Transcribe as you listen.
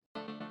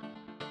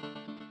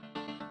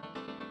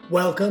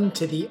Welcome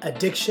to the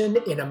Addiction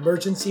in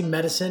Emergency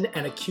Medicine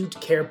and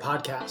Acute Care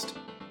podcast.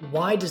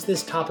 Why does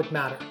this topic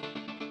matter?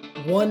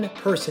 One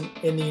person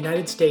in the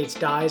United States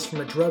dies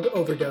from a drug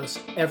overdose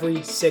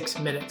every 6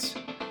 minutes.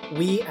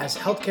 We as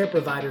healthcare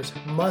providers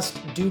must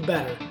do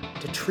better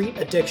to treat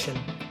addiction,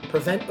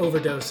 prevent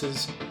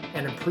overdoses,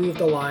 and improve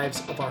the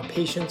lives of our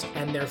patients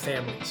and their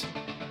families.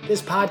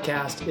 This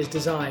podcast is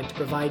designed to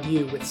provide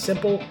you with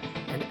simple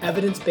and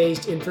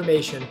evidence-based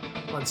information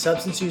on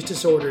substance use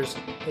disorders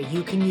that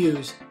you can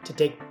use to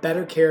take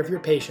better care of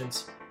your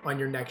patients on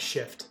your next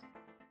shift.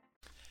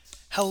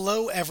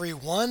 Hello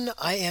everyone,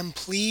 I am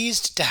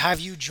pleased to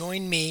have you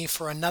join me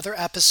for another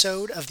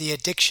episode of the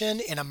Addiction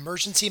in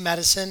Emergency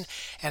Medicine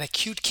and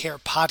Acute Care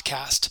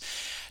podcast.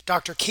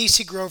 Dr.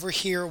 Casey Grover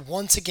here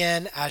once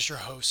again as your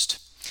host.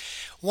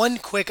 One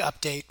quick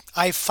update,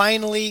 I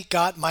finally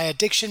got my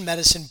addiction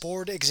medicine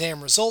board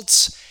exam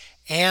results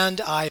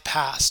and I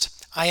passed.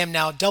 I am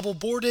now double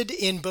boarded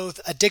in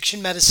both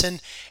addiction medicine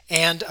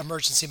and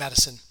emergency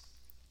medicine.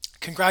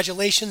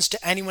 Congratulations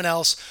to anyone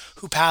else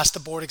who passed the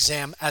board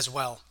exam as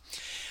well.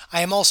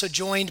 I am also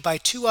joined by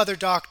two other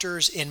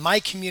doctors in my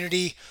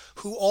community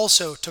who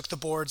also took the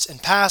boards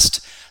and passed,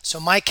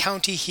 so my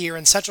county here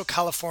in Central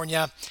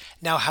California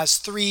now has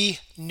 3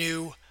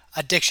 new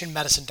addiction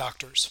medicine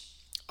doctors.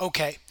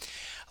 Okay,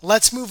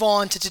 let's move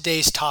on to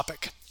today's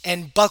topic,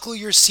 and buckle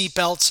your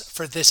seatbelts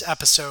for this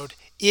episode.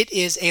 It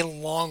is a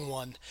long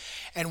one,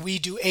 and we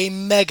do a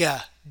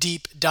mega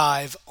deep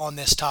dive on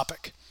this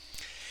topic.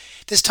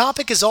 This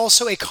topic is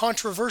also a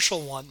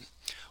controversial one.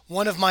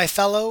 One of my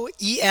fellow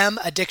EM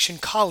addiction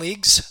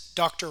colleagues,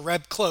 Dr.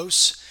 Reb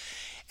Close,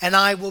 and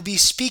I will be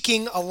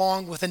speaking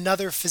along with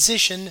another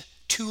physician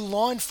to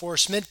law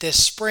enforcement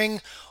this spring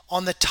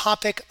on the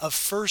topic of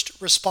first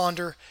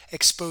responder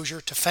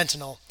exposure to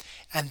fentanyl,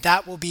 and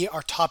that will be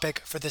our topic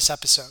for this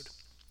episode.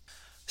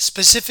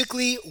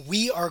 Specifically,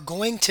 we are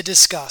going to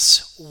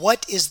discuss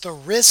what is the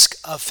risk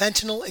of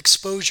fentanyl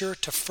exposure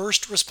to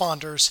first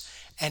responders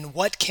and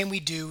what can we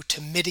do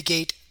to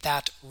mitigate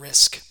that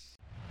risk.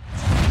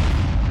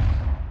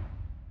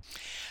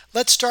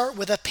 Let's start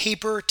with a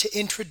paper to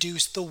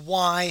introduce the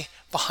why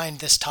behind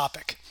this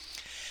topic.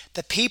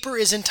 The paper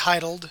is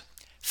entitled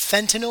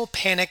Fentanyl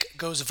Panic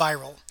Goes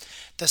Viral: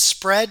 The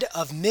Spread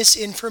of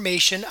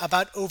Misinformation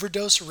about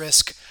Overdose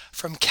Risk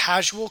from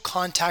Casual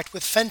Contact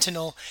with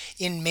Fentanyl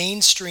in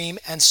Mainstream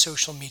and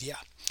Social Media.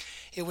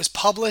 It was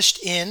published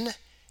in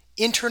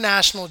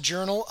International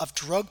Journal of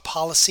Drug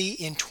Policy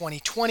in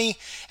 2020,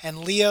 and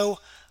Leo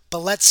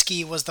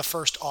Beletsky was the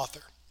first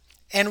author.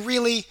 And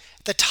really,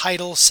 the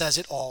title says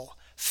it all: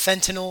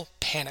 Fentanyl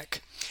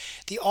Panic.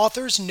 The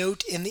authors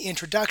note in the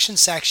introduction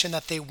section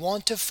that they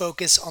want to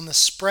focus on the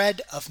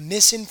spread of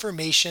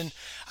misinformation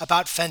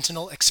about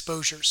fentanyl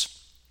exposures.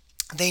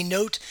 They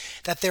note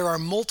that there are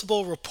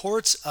multiple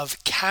reports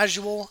of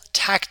casual,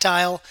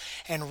 tactile,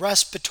 and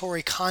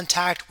respiratory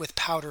contact with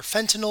powder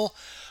fentanyl,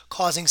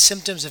 causing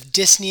symptoms of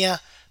dyspnea,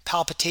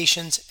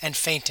 palpitations, and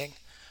fainting,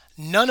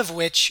 none of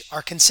which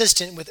are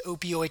consistent with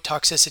opioid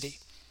toxicity.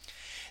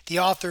 The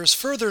authors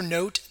further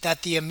note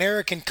that the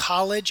American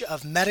College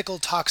of Medical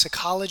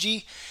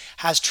Toxicology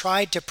has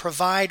tried to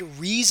provide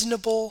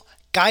reasonable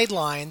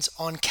guidelines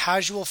on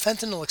casual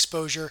fentanyl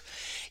exposure,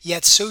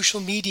 yet social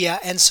media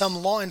and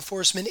some law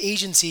enforcement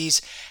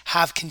agencies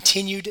have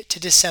continued to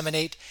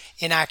disseminate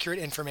inaccurate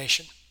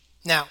information.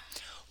 Now,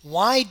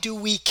 why do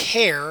we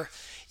care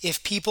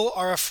if people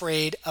are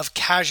afraid of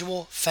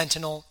casual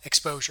fentanyl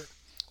exposure?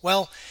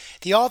 Well,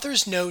 the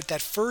authors note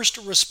that first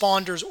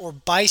responders or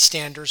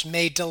bystanders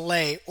may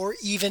delay or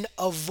even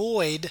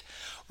avoid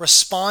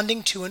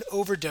responding to an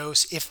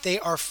overdose if they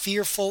are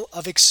fearful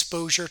of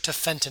exposure to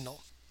fentanyl.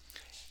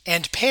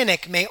 And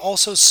panic may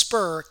also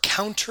spur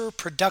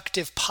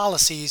counterproductive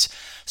policies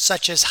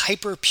such as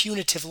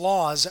hyper-punitive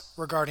laws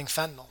regarding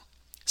fentanyl.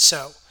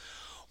 So,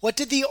 what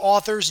did the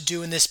authors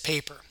do in this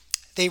paper?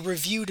 They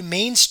reviewed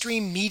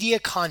mainstream media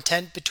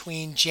content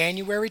between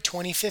January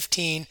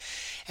 2015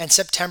 and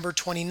September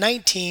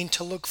 2019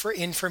 to look for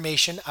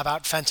information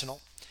about fentanyl.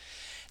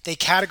 They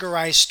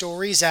categorized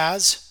stories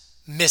as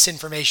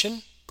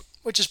misinformation,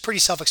 which is pretty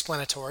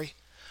self-explanatory,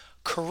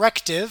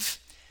 corrective,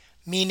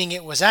 meaning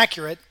it was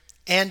accurate,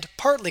 and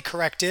partly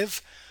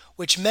corrective,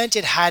 which meant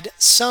it had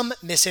some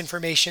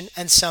misinformation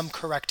and some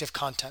corrective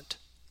content.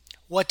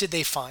 What did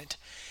they find?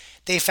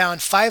 They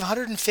found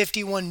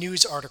 551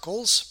 news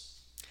articles,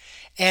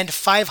 and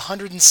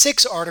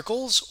 506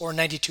 articles, or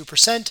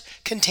 92%,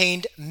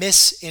 contained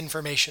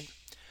misinformation.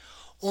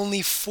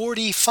 Only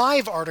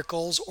 45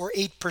 articles, or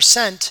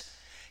 8%,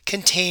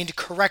 contained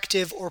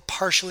corrective or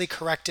partially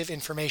corrective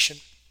information.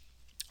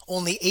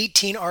 Only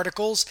 18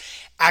 articles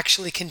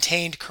actually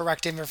contained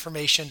corrective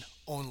information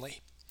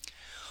only.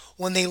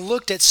 When they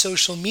looked at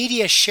social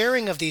media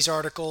sharing of these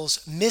articles,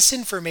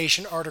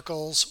 misinformation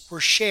articles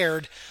were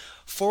shared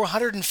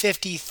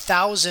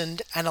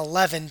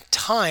 450,011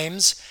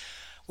 times,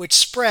 which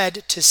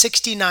spread to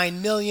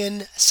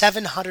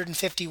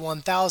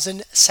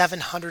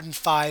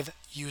 69,751,705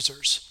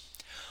 users.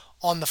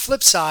 On the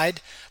flip side,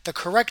 the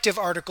corrective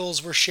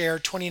articles were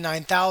shared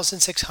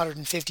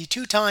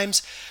 29,652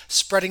 times,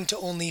 spreading to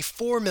only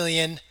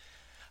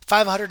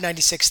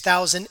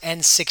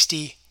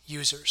 4,596,060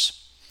 users.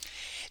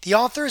 The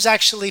authors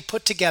actually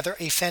put together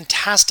a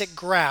fantastic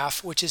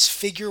graph, which is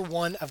figure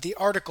 1 of the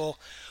article,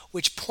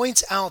 which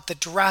points out the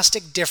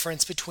drastic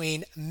difference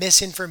between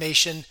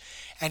misinformation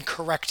and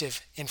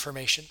corrective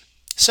information.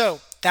 So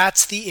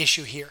that's the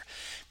issue here.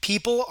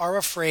 People are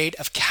afraid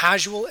of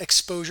casual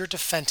exposure to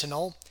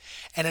fentanyl,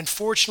 and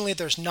unfortunately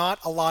there's not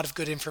a lot of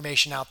good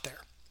information out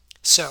there.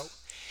 So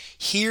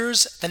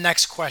here's the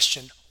next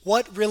question.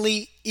 What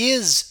really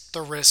is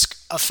the risk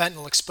of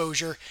fentanyl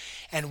exposure,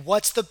 and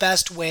what's the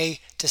best way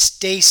to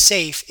stay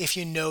safe if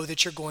you know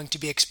that you're going to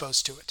be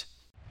exposed to it?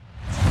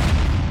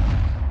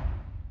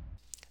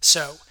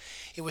 So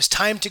it was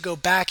time to go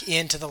back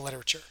into the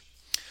literature.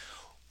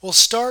 We'll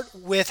start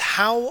with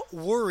how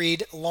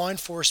worried law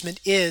enforcement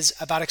is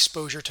about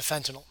exposure to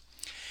fentanyl.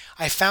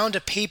 I found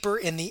a paper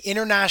in the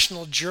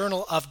International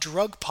Journal of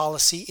Drug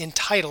Policy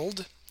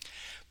entitled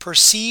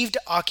Perceived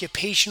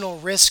Occupational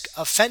Risk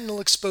of Fentanyl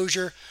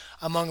Exposure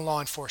Among Law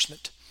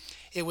Enforcement.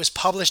 It was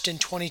published in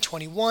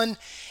 2021,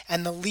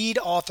 and the lead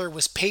author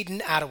was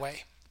Peyton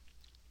Attaway.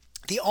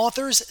 The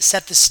authors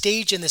set the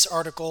stage in this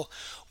article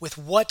with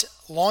what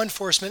law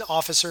enforcement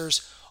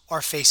officers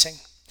are facing.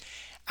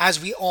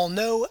 As we all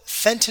know,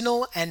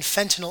 fentanyl and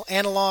fentanyl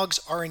analogs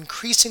are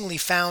increasingly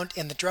found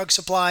in the drug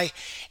supply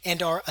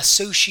and are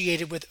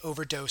associated with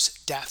overdose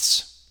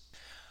deaths.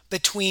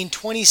 Between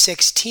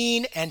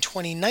 2016 and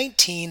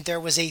 2019, there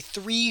was a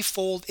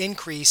threefold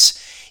increase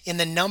in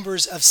the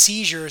numbers of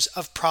seizures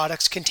of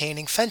products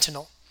containing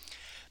fentanyl.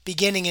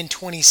 Beginning in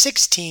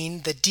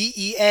 2016, the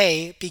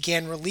DEA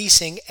began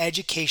releasing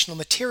educational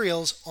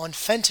materials on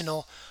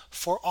fentanyl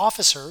for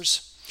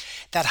officers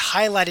that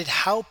highlighted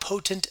how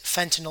potent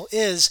fentanyl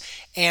is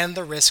and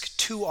the risk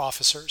to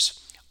officers.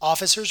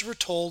 Officers were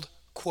told,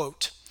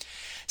 quote,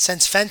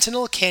 "Since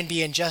fentanyl can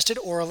be ingested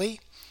orally,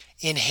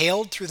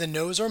 inhaled through the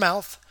nose or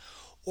mouth,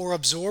 or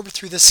absorbed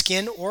through the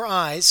skin or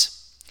eyes,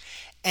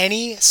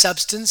 any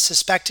substance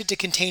suspected to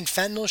contain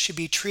fentanyl should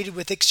be treated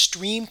with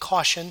extreme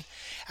caution,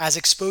 as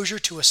exposure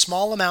to a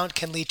small amount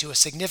can lead to a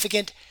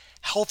significant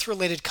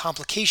health-related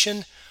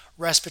complication,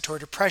 respiratory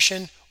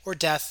depression, or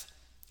death,"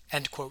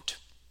 end quote.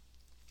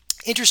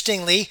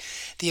 Interestingly,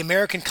 the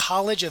American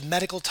College of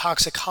Medical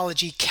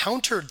Toxicology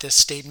countered this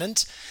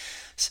statement,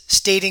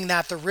 stating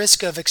that the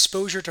risk of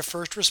exposure to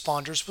first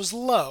responders was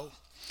low.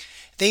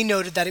 They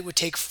noted that it would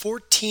take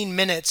 14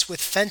 minutes with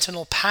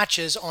fentanyl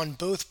patches on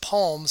both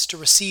palms to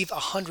receive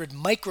 100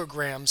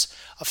 micrograms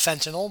of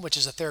fentanyl, which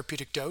is a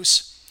therapeutic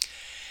dose.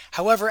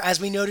 However, as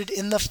we noted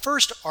in the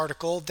first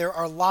article, there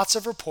are lots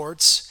of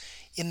reports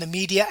in the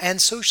media and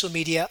social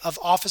media of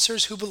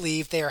officers who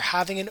believe they are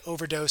having an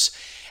overdose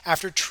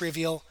after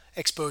trivial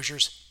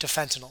exposures to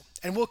fentanyl.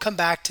 And we'll come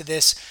back to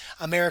this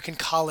American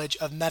College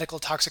of Medical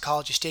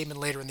Toxicology statement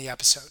later in the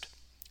episode.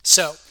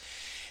 So,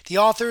 the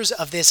authors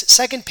of this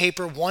second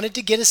paper wanted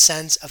to get a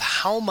sense of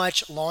how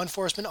much law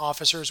enforcement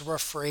officers were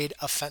afraid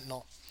of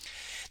fentanyl.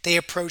 They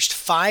approached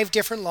 5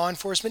 different law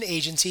enforcement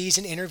agencies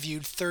and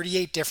interviewed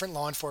 38 different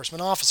law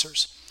enforcement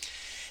officers.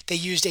 They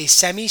used a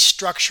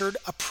semi-structured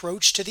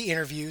approach to the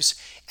interviews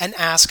and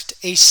asked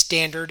a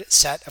standard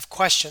set of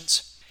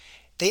questions.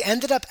 They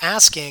ended up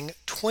asking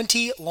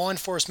 20 law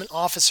enforcement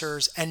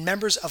officers and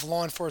members of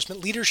law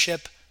enforcement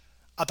leadership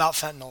about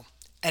fentanyl.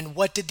 And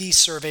what did these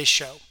surveys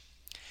show?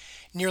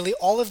 Nearly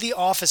all of the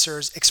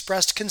officers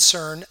expressed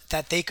concern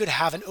that they could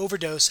have an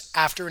overdose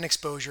after an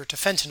exposure to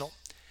fentanyl.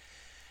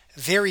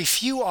 Very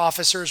few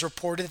officers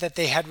reported that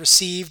they had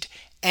received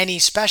any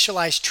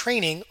specialized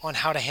training on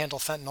how to handle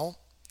fentanyl.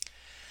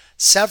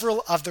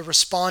 Several of the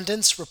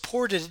respondents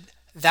reported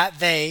that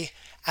they,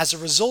 as a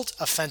result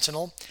of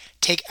fentanyl,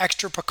 take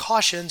extra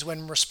precautions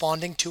when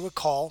responding to a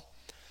call,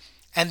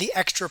 and the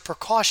extra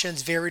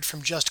precautions varied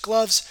from just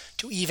gloves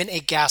to even a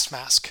gas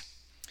mask.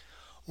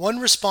 One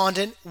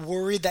respondent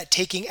worried that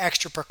taking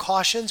extra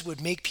precautions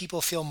would make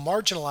people feel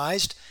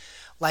marginalized,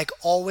 like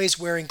always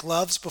wearing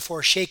gloves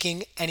before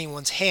shaking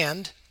anyone's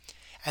hand,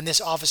 and this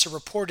officer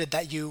reported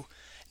that you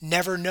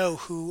never know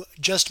who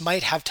just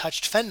might have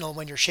touched fentanyl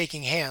when you're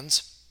shaking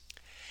hands.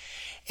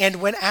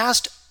 And when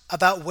asked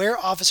about where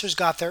officers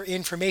got their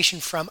information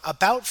from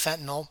about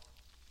fentanyl,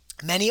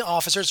 many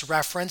officers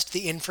referenced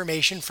the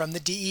information from the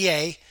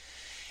DEA,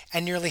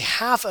 and nearly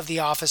half of the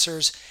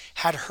officers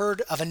had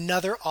heard of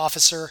another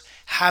officer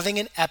having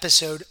an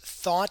episode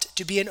thought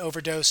to be an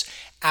overdose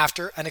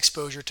after an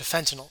exposure to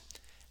fentanyl.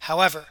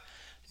 However,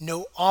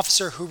 no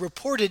officer who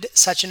reported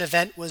such an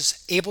event was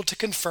able to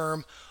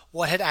confirm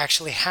what had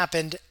actually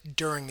happened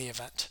during the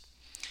event.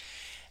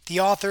 The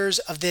authors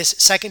of this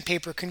second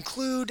paper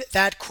conclude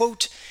that,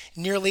 quote,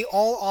 "Nearly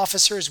all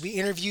officers we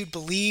interviewed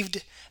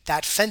believed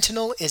that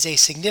fentanyl is a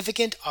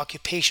significant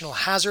occupational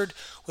hazard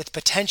with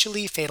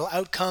potentially fatal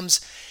outcomes,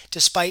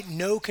 despite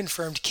no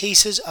confirmed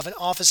cases of an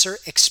officer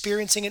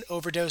experiencing an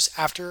overdose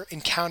after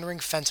encountering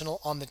fentanyl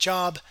on the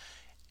job,"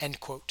 end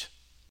quote.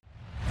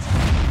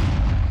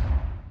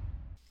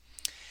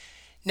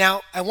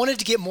 Now, I wanted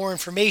to get more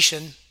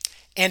information,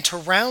 and to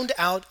round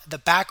out the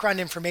background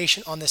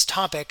information on this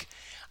topic,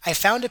 I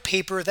found a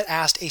paper that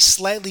asked a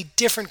slightly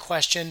different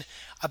question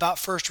about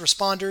first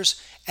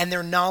responders and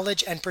their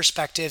knowledge and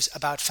perspectives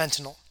about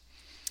fentanyl.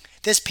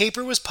 This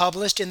paper was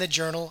published in the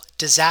journal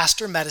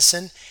Disaster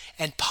Medicine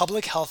and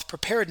Public Health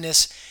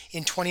Preparedness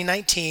in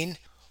 2019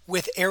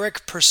 with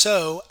Eric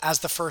Persaud as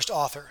the first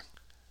author.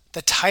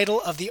 The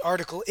title of the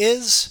article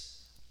is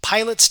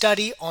Pilot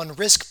Study on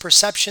Risk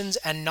Perceptions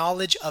and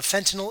Knowledge of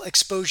Fentanyl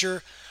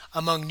Exposure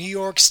Among New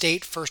York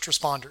State First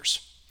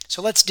Responders.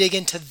 So let's dig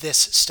into this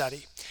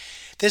study.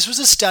 This was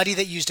a study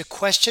that used a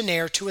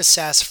questionnaire to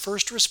assess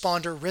first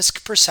responder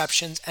risk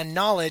perceptions and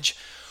knowledge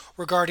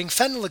regarding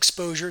fentanyl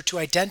exposure to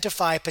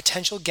identify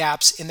potential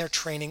gaps in their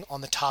training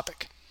on the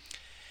topic.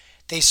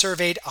 They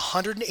surveyed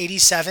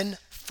 187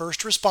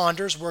 first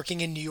responders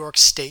working in New York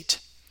State.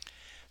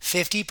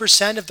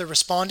 50% of the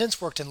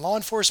respondents worked in law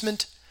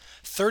enforcement,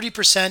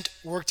 30%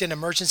 worked in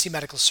emergency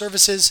medical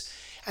services,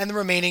 and the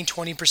remaining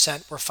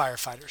 20% were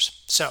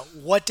firefighters. So,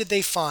 what did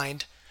they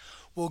find?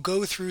 We'll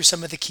go through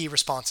some of the key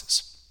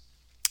responses.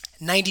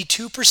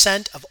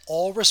 92% of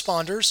all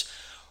responders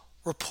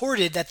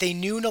reported that they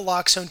knew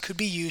naloxone could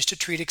be used to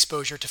treat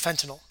exposure to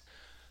fentanyl.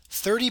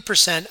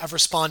 30% of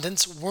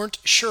respondents weren't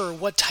sure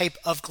what type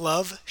of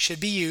glove should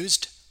be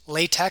used,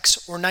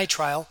 latex or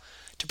nitrile,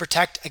 to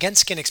protect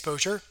against skin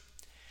exposure.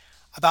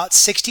 About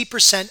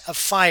 60% of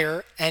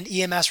fire and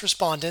EMS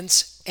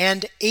respondents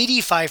and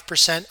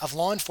 85% of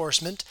law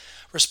enforcement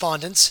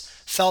respondents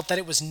felt that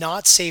it was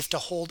not safe to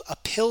hold a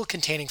pill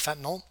containing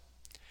fentanyl.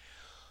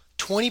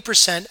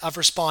 20% of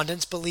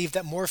respondents believed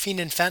that morphine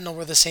and fentanyl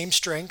were the same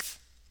strength.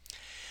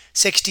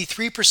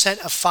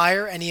 63% of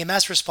fire and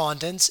EMS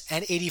respondents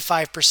and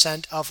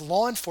 85% of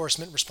law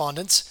enforcement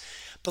respondents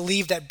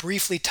believed that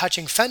briefly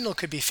touching fentanyl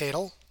could be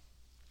fatal.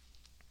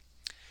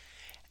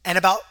 And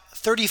about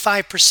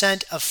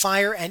 35% of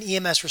fire and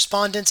EMS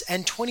respondents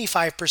and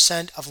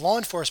 25% of law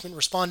enforcement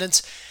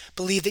respondents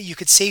believed that you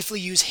could safely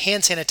use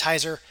hand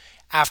sanitizer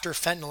after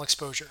fentanyl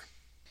exposure.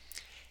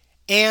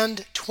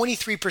 And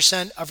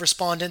 23% of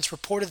respondents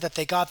reported that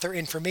they got their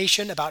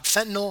information about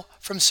fentanyl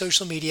from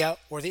social media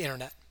or the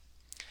internet.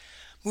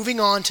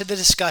 Moving on to the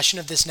discussion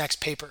of this next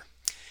paper.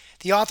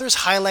 The authors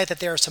highlight that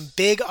there are some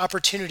big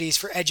opportunities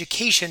for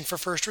education for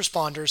first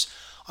responders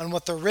on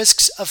what the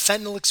risks of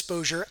fentanyl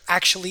exposure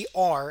actually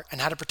are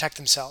and how to protect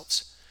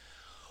themselves.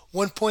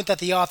 One point that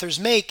the authors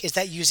make is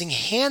that using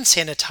hand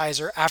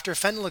sanitizer after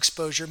fentanyl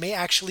exposure may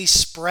actually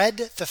spread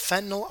the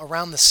fentanyl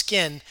around the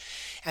skin,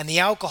 and the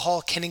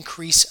alcohol can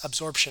increase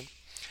absorption.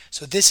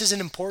 So this is an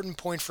important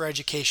point for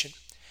education.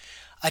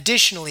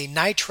 Additionally,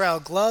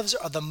 nitrile gloves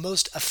are the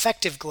most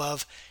effective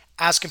glove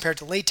as compared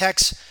to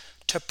latex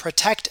to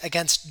protect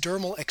against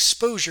dermal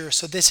exposure,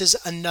 so this is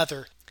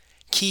another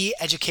key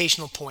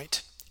educational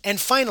point. And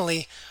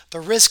finally, the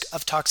risk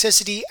of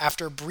toxicity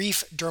after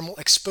brief dermal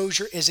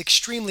exposure is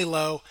extremely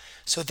low,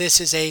 so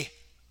this is an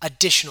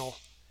additional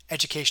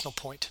educational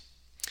point.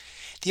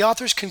 The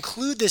authors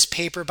conclude this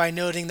paper by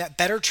noting that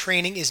better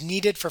training is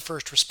needed for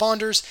first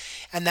responders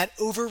and that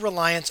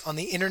over-reliance on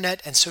the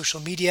internet and social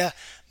media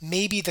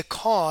may be the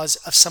cause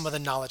of some of the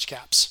knowledge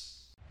gaps.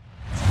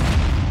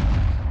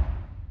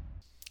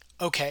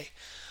 Okay,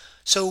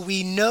 so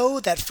we know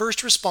that first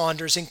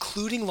responders,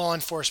 including law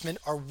enforcement,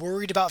 are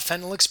worried about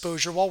fentanyl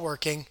exposure while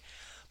working,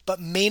 but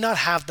may not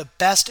have the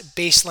best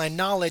baseline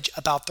knowledge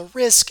about the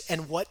risk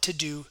and what to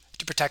do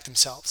to protect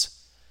themselves.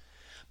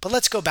 But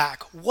let's go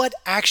back. What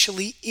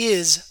actually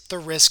is the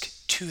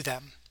risk to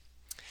them?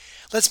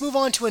 Let's move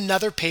on to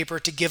another paper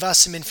to give us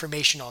some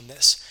information on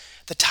this.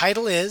 The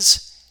title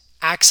is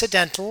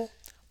Accidental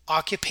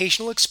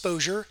Occupational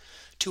Exposure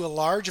to a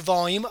Large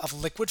Volume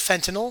of Liquid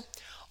Fentanyl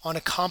on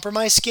a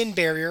Compromised Skin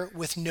Barrier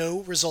with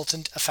No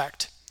Resultant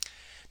Effect.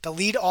 The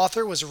lead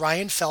author was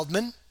Ryan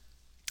Feldman,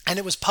 and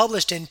it was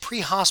published in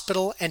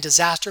Pre-Hospital and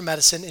Disaster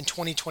Medicine in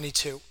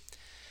 2022.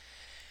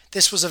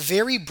 This was a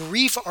very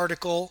brief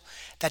article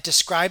that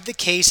described the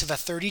case of a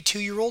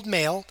 32-year-old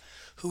male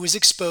who was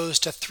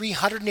exposed to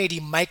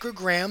 380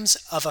 micrograms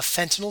of a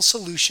fentanyl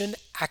solution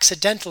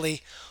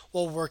accidentally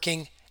while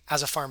working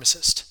as a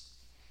pharmacist.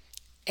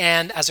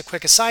 And as a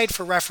quick aside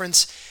for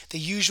reference, the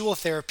usual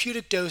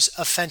therapeutic dose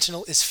of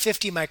fentanyl is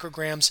 50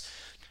 micrograms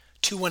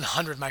to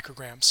 100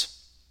 micrograms.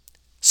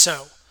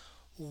 So,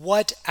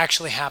 what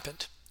actually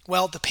happened?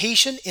 Well, the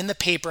patient in the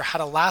paper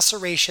had a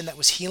laceration that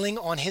was healing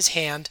on his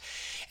hand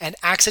and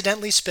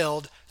accidentally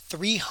spilled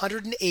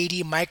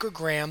 380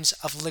 micrograms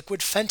of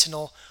liquid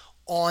fentanyl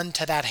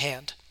onto that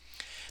hand.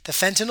 The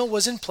fentanyl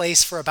was in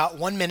place for about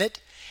 1 minute,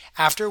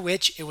 after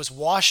which it was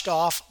washed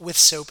off with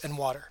soap and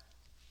water.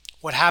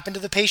 What happened to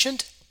the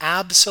patient?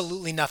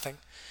 Absolutely nothing.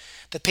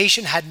 The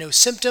patient had no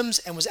symptoms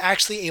and was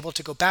actually able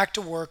to go back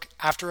to work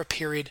after a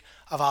period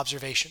of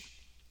observation.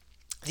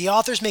 The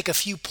authors make a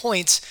few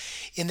points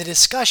in the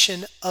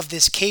discussion of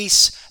this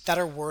case that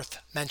are worth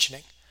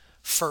mentioning.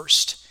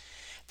 First,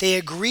 they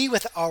agree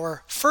with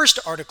our first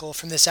article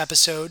from this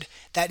episode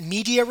that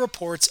media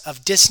reports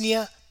of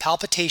dyspnea,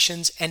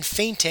 palpitations, and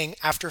fainting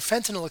after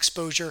fentanyl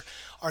exposure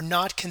are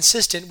not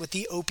consistent with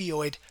the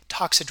opioid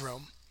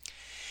toxidrome.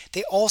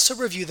 They also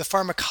review the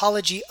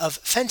pharmacology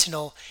of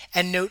fentanyl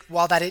and note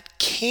while that it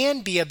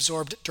can be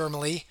absorbed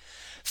dermally,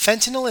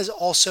 fentanyl is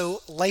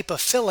also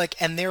lipophilic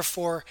and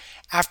therefore,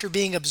 after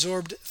being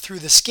absorbed through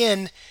the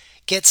skin,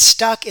 gets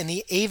stuck in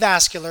the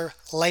avascular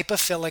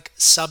lipophilic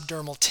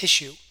subdermal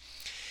tissue.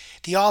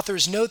 The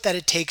authors note that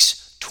it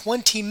takes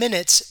 20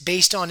 minutes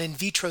based on in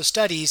vitro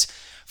studies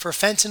for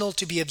fentanyl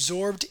to be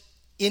absorbed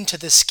into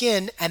the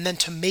skin and then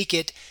to make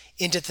it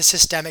into the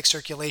systemic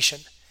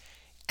circulation.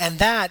 And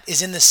that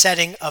is in the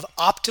setting of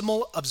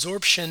optimal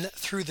absorption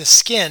through the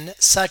skin,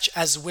 such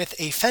as with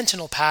a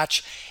fentanyl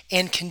patch,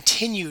 and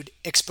continued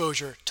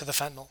exposure to the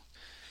fentanyl.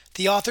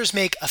 The authors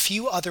make a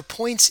few other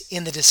points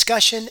in the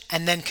discussion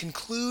and then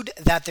conclude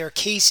that their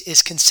case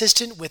is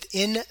consistent with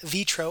in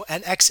vitro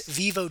and ex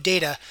vivo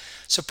data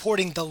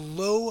supporting the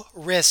low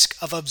risk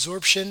of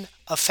absorption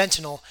of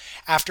fentanyl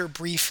after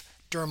brief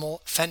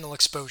dermal fentanyl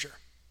exposure.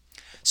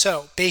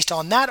 So, based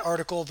on that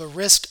article, the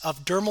risk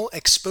of dermal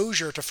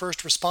exposure to first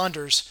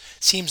responders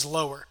seems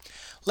lower.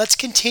 Let's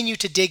continue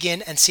to dig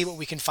in and see what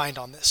we can find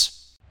on this.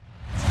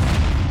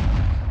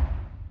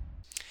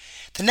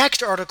 The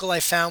next article I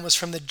found was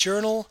from the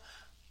journal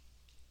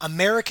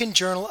American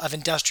Journal of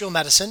Industrial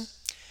Medicine.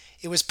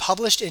 It was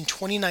published in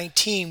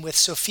 2019 with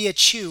Sophia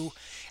Chu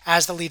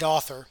as the lead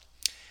author.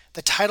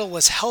 The title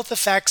was Health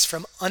Effects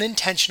from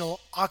Unintentional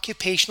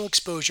Occupational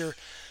Exposure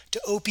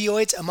to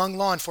Opioids Among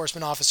Law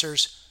Enforcement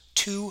Officers,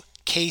 2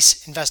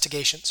 Case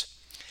Investigations.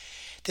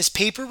 This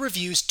paper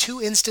reviews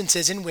 2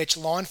 instances in which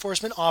law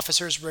enforcement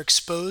officers were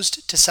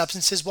exposed to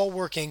substances while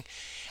working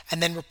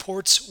and then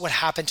reports what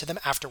happened to them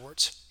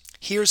afterwards.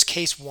 Here's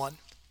case 1.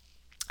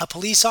 A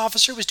police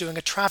officer was doing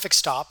a traffic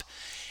stop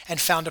and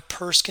found a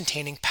purse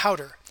containing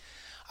powder.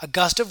 A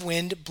gust of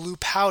wind blew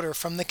powder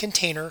from the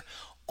container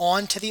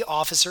onto the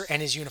officer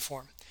and his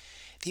uniform.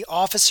 The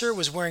officer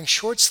was wearing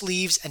short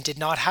sleeves and did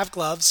not have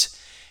gloves.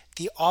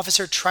 The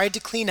officer tried to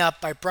clean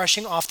up by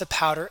brushing off the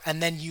powder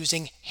and then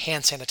using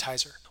hand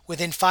sanitizer.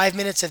 Within 5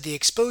 minutes of the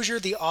exposure,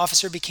 the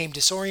officer became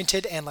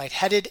disoriented and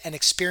lightheaded and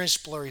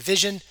experienced blurry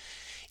vision.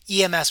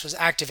 EMS was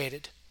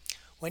activated.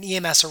 When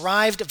EMS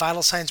arrived,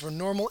 vital signs were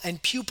normal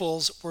and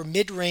pupils were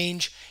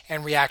mid-range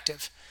and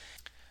reactive.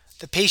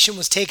 The patient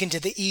was taken to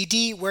the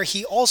ED where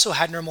he also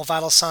had normal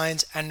vital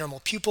signs and normal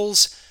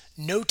pupils.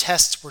 No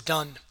tests were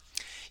done.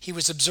 He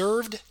was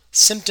observed,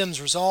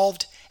 symptoms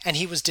resolved, and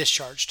he was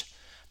discharged.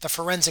 The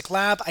forensic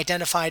lab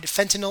identified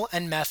fentanyl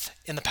and meth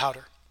in the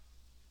powder.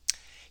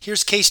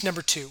 Here's case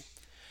number 2.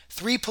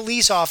 3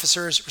 police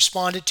officers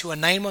responded to a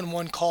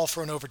 911 call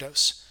for an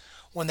overdose.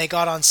 When they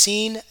got on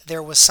scene,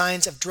 there was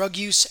signs of drug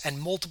use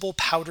and multiple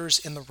powders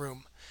in the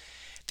room.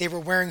 They were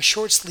wearing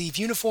short-sleeve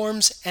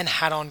uniforms and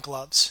had on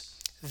gloves.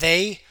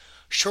 They,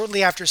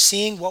 shortly after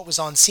seeing what was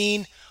on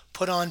scene,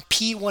 put on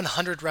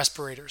P100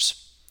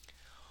 respirators.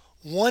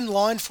 1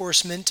 law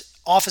enforcement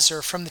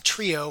officer from the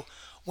trio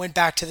went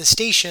back to the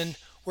station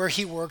where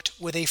he worked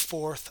with a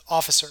 4th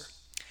officer.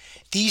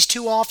 These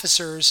 2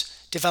 officers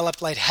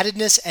developed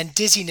lightheadedness and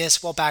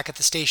dizziness while back at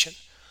the station.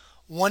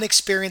 One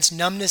experienced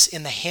numbness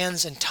in the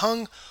hands and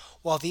tongue,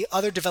 while the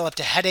other developed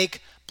a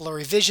headache,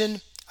 blurry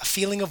vision, a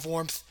feeling of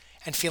warmth,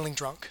 and feeling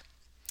drunk.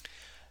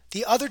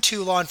 The other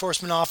 2 law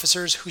enforcement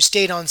officers who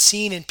stayed on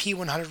scene in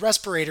P100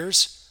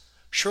 respirators,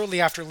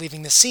 shortly after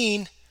leaving the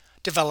scene,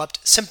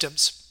 developed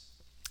symptoms.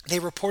 They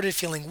reported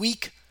feeling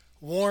weak,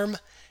 warm,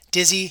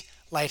 dizzy,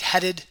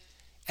 lightheaded,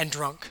 and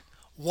drunk.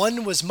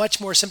 One was much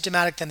more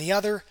symptomatic than the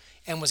other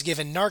and was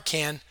given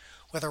Narcan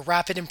with a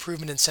rapid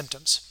improvement in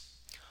symptoms.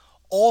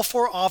 All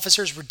 4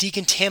 officers were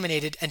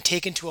decontaminated and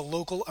taken to a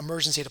local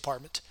emergency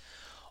department.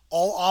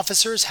 All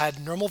officers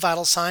had normal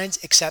vital signs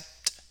except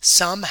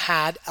some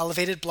had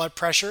elevated blood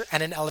pressure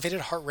and an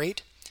elevated heart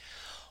rate.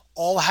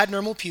 All had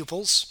normal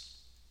pupils.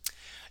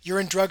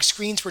 Urine drug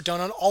screens were done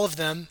on all of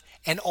them,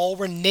 and all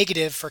were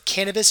negative for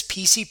cannabis,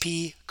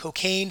 PCP,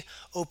 cocaine,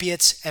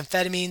 opiates,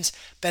 amphetamines,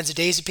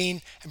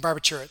 benzodiazepine, and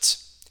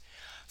barbiturates.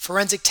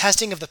 Forensic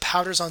testing of the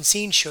powders on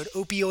scene showed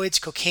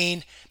opioids,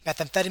 cocaine,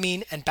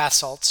 methamphetamine, and bath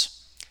salts.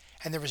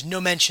 And there was no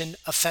mention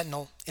of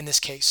fentanyl in this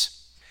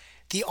case.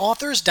 The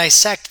authors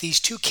dissect these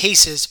 2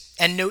 cases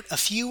and note a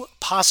few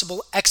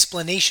possible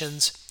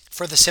explanations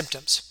for the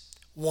symptoms.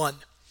 1.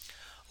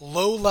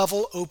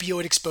 Low-level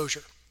opioid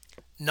exposure.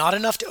 Not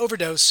enough to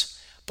overdose,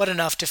 but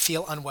enough to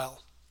feel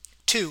unwell.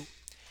 2.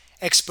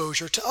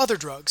 Exposure to other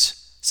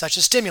drugs, such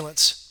as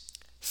stimulants.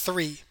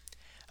 3.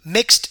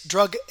 Mixed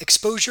drug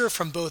exposure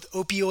from both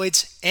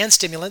opioids and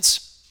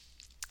stimulants.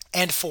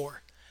 And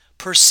 4.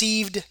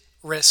 Perceived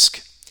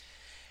risk.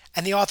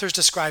 And the authors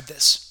describe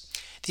this.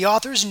 The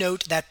authors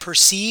note that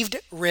perceived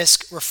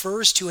risk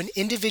refers to an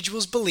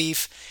individual's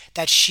belief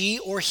that she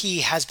or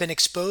he has been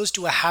exposed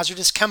to a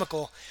hazardous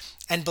chemical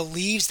and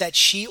believes that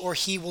she or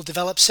he will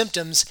develop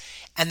symptoms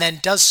and then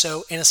does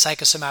so in a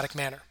psychosomatic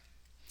manner.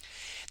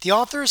 The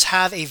authors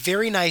have a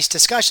very nice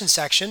discussion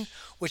section,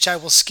 which I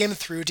will skim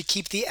through to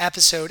keep the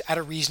episode at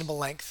a reasonable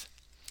length.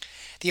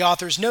 The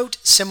authors note,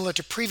 similar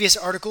to previous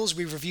articles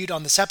we reviewed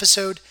on this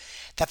episode,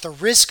 that the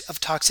risk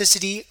of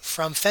toxicity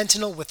from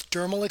fentanyl with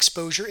dermal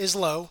exposure is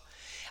low,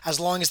 as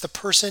long as the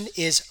person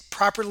is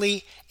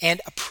properly and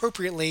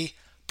appropriately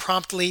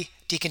promptly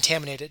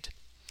decontaminated.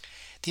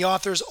 The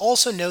authors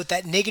also note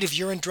that negative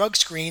urine drug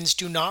screens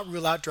do not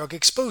rule out drug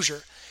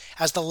exposure,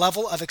 as the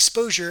level of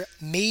exposure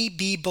may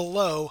be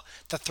below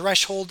the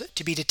threshold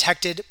to be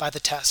detected by the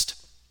test.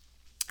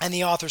 And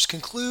the authors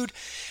conclude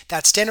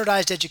that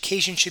standardized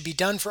education should be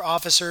done for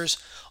officers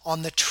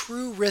on the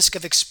true risk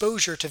of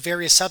exposure to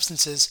various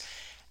substances,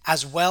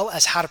 as well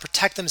as how to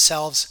protect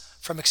themselves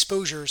from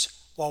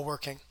exposures while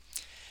working.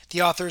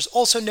 The authors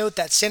also note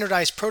that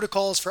standardized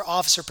protocols for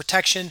officer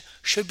protection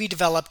should be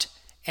developed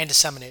and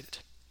disseminated.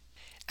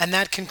 And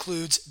that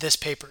concludes this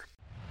paper.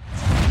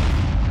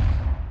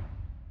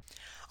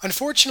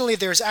 Unfortunately,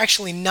 there's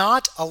actually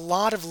not a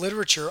lot of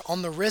literature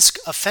on the risk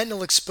of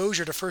fentanyl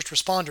exposure to first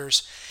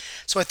responders,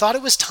 so I thought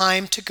it was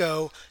time to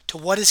go to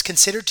what is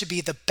considered to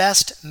be the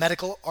best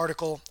medical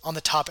article on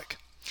the topic.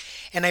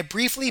 And I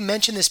briefly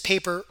mentioned this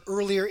paper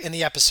earlier in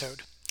the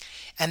episode,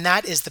 and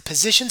that is the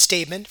position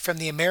statement from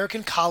the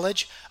American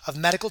College of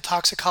Medical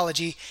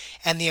Toxicology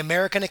and the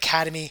American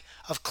Academy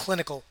of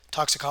Clinical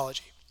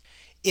Toxicology.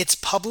 It's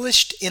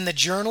published in the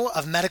Journal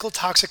of Medical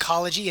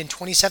Toxicology in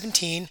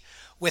 2017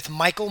 with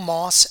Michael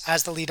Moss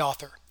as the lead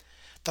author.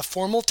 The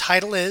formal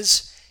title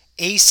is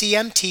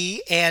ACMT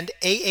and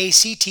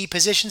AACT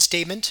Position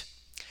Statement,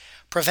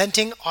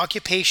 Preventing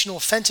Occupational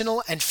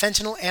Fentanyl and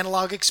Fentanyl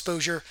Analog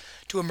Exposure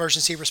to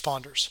Emergency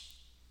Responders.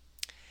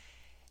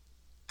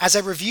 As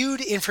I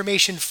reviewed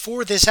information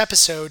for this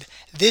episode,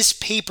 this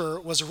paper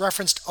was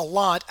referenced a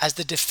lot as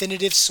the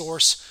definitive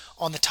source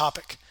on the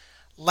topic.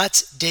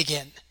 Let's dig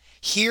in.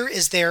 Here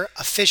is their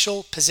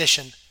official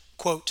position.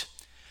 Quote,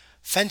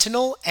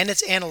 fentanyl and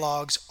its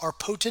analogs are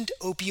potent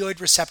opioid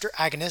receptor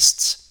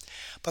agonists,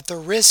 but the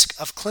risk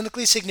of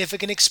clinically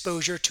significant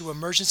exposure to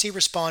emergency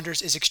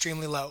responders is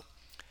extremely low.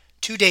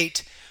 To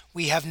date,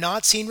 we have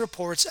not seen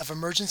reports of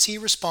emergency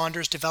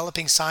responders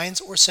developing signs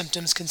or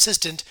symptoms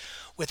consistent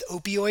with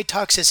opioid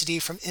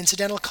toxicity from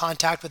incidental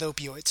contact with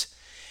opioids.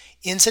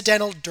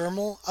 Incidental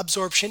dermal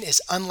absorption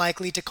is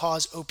unlikely to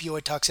cause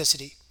opioid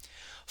toxicity.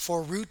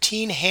 For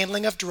routine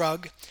handling of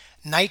drug,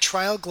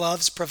 nitrile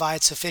gloves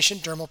provide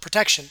sufficient dermal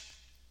protection.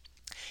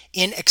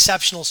 In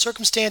exceptional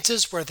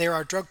circumstances where there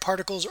are drug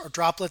particles or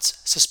droplets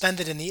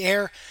suspended in the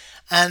air,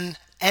 an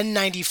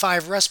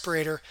N95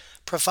 respirator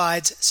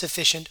provides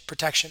sufficient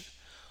protection.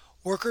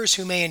 Workers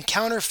who may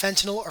encounter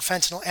fentanyl or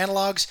fentanyl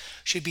analogs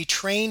should be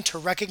trained to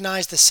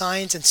recognize the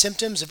signs and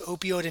symptoms of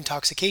opioid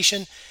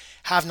intoxication,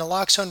 have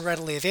naloxone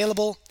readily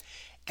available,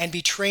 and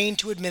be trained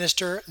to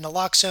administer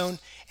naloxone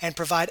and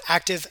provide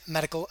active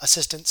medical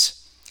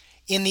assistance.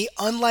 In the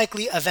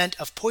unlikely event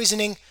of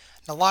poisoning,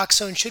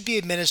 naloxone should be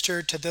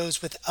administered to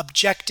those with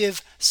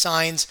objective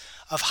signs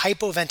of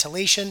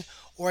hypoventilation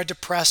or a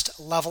depressed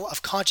level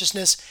of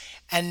consciousness,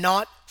 and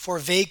not for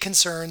vague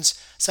concerns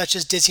such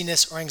as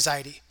dizziness or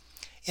anxiety.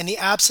 In the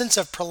absence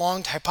of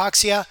prolonged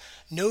hypoxia,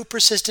 no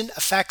persistent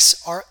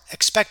effects are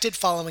expected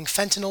following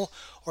fentanyl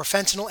or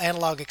fentanyl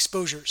analog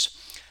exposures.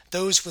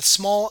 Those with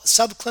small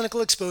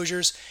subclinical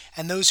exposures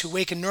and those who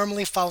waken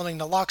normally following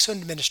naloxone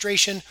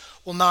administration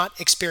will not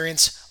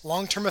experience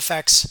long-term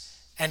effects,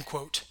 end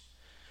quote.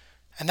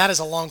 And that is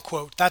a long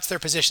quote. That's their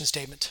position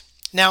statement.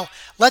 Now,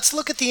 let's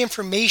look at the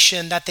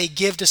information that they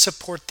give to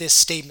support this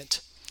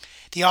statement.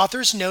 The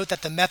authors note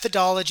that the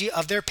methodology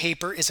of their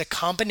paper is a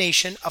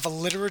combination of a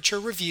literature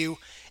review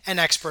and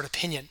expert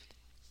opinion.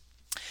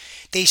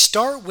 They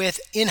start with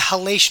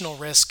inhalational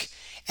risk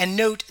and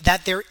note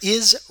that there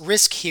is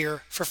risk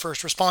here for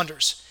first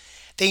responders.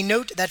 They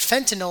note that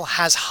fentanyl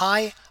has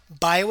high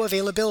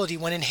bioavailability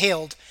when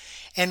inhaled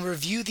and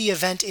review the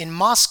event in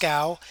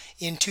Moscow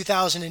in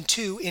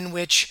 2002 in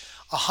which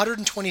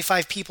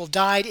 125 people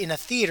died in a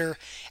theater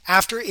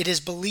after it is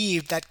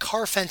believed that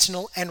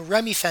carfentanil and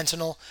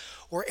remifentanil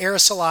were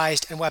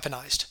aerosolized and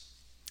weaponized.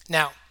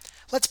 Now,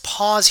 let's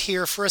pause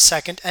here for a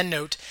second and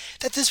note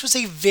that this was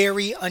a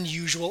very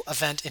unusual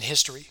event in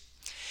history,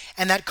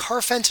 and that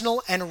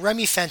carfentanil and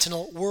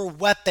remifentanil were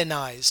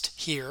weaponized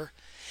here.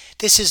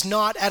 This is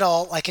not at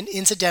all like an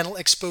incidental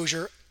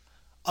exposure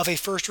of a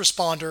first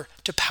responder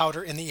to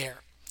powder in the air.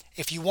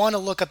 If you want to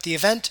look up the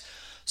event,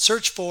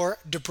 search for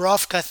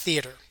Dubrovka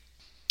Theater.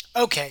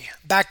 Okay,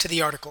 back to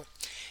the article.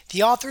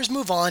 The authors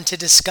move on to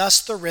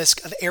discuss the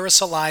risk of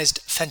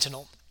aerosolized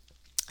fentanyl.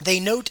 They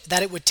note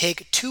that it would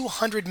take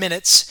 200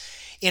 minutes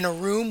in a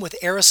room with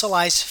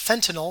aerosolized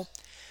fentanyl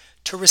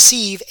to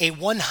receive a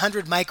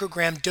 100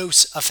 microgram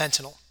dose of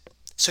fentanyl.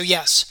 So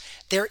yes,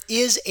 there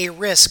is a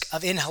risk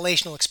of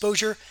inhalational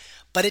exposure,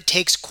 but it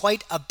takes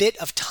quite a bit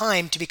of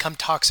time to become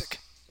toxic.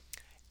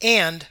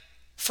 And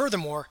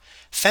furthermore,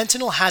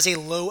 fentanyl has a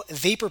low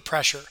vapor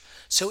pressure,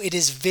 so it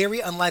is very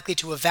unlikely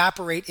to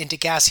evaporate into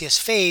gaseous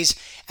phase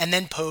and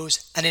then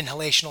pose an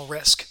inhalational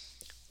risk,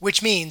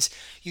 which means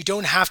you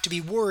don't have to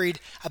be worried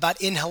about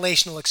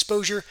inhalational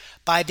exposure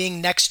by being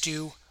next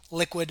to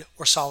liquid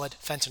or solid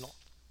fentanyl.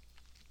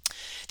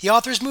 The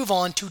authors move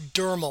on to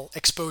dermal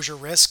exposure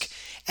risk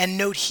and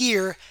note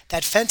here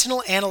that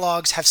fentanyl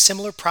analogs have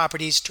similar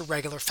properties to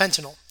regular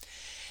fentanyl.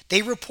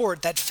 They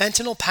report that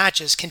fentanyl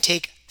patches can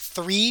take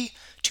 3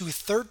 to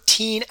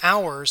 13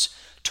 hours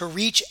to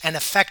reach an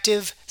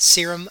effective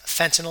serum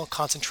fentanyl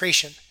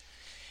concentration.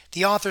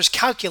 The authors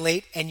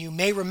calculate, and you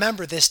may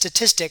remember this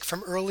statistic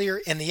from earlier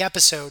in the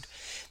episode,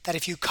 that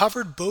if you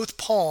covered both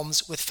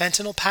palms with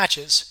fentanyl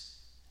patches,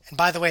 and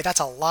by the way,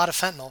 that's a lot of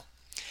fentanyl,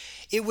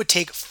 it would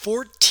take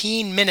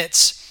 14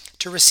 minutes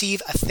to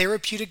receive a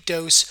therapeutic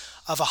dose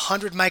of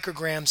 100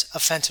 micrograms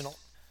of fentanyl.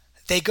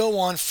 They go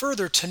on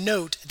further to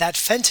note that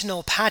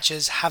fentanyl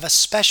patches have a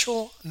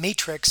special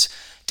matrix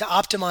to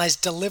optimize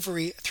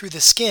delivery through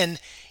the skin,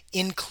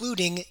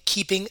 including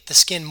keeping the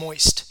skin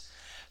moist.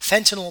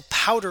 Fentanyl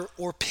powder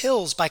or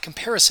pills, by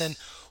comparison,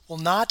 will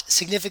not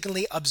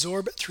significantly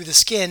absorb through the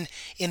skin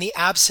in the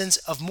absence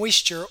of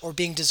moisture or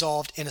being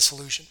dissolved in a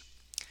solution.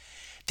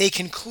 They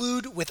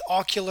conclude with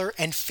ocular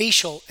and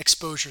facial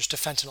exposures to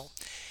fentanyl.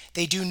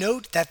 They do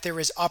note that there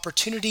is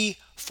opportunity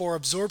for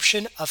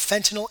absorption of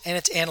fentanyl and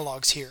its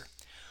analogs here.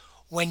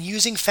 When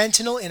using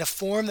fentanyl in a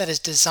form that is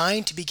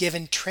designed to be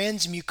given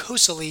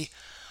transmucosally,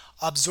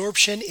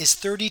 absorption is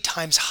 30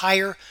 times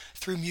higher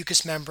through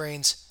mucous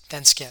membranes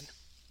than skin.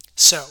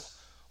 So,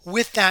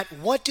 with that,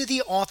 what do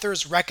the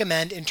authors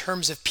recommend in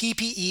terms of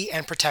PPE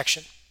and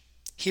protection?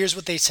 Here's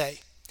what they say.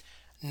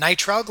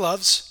 Nitrile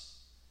gloves,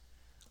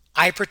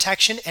 eye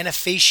protection, and a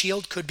face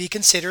shield could be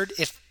considered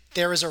if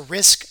there is a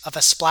risk of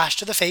a splash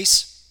to the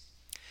face.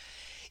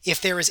 If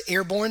there is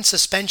airborne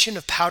suspension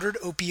of powdered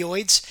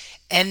opioids,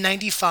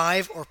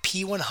 N95 or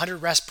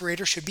P100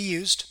 respirator should be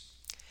used.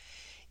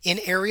 In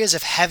areas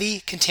of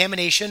heavy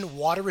contamination,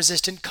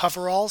 water-resistant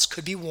coveralls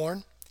could be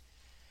worn.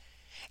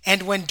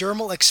 And when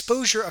dermal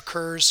exposure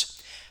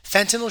occurs,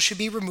 fentanyl should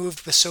be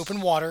removed with soap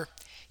and water.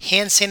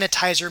 Hand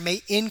sanitizer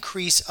may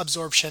increase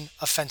absorption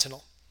of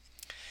fentanyl.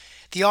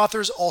 The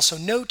authors also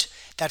note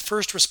that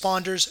first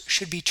responders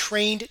should be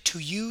trained to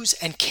use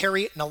and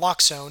carry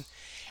naloxone,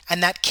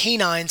 and that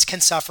canines can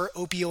suffer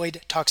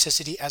opioid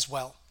toxicity as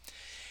well.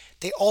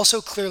 They also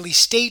clearly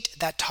state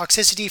that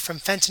toxicity from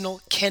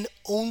fentanyl can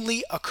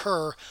only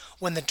occur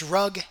when the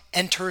drug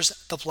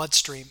enters the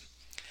bloodstream.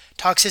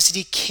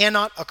 Toxicity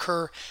cannot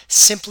occur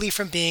simply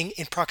from being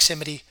in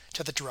proximity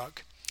to the drug.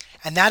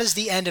 And that is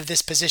the end of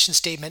this position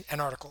statement and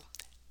article.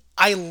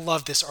 I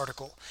love this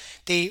article.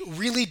 They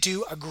really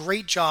do a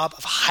great job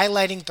of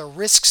highlighting the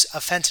risks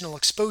of fentanyl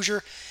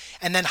exposure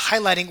and then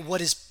highlighting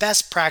what is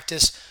best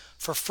practice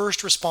for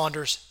first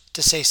responders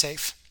to stay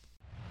safe.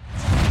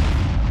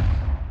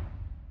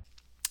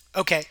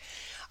 Okay,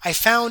 I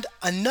found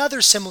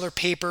another similar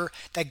paper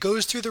that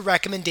goes through the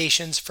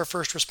recommendations for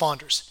first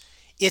responders.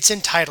 It's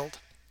entitled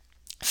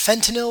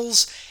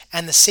Fentanyls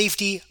and the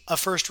Safety of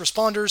First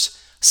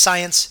Responders,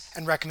 Science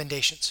and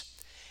Recommendations.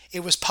 It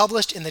was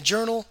published in the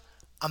journal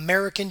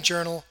American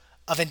Journal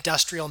of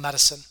Industrial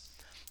Medicine.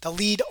 The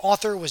lead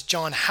author was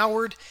John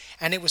Howard,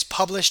 and it was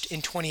published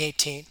in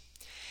 2018.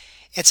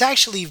 It's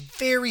actually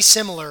very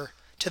similar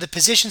to the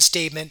position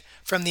statement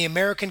from the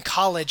American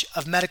College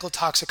of Medical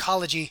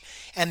Toxicology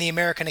and the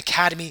American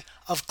Academy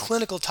of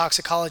Clinical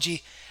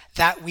Toxicology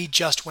that we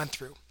just went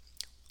through.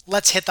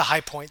 Let's hit the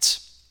high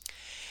points.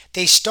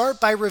 They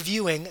start by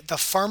reviewing the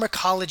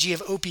pharmacology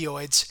of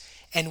opioids,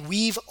 and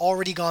we've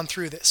already gone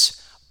through this,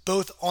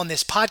 both on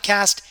this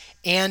podcast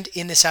and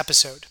in this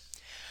episode.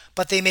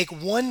 But they make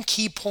one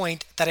key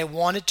point that I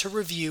wanted to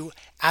review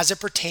as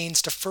it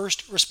pertains to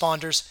first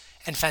responders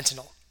and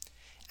fentanyl,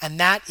 and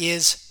that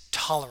is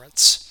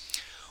tolerance.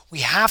 We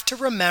have to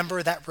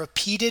remember that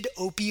repeated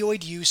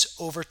opioid use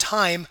over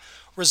time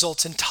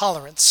results in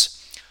tolerance,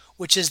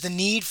 which is the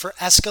need for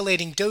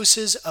escalating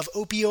doses of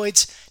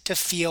opioids to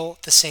feel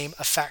the same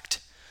effect.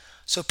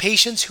 So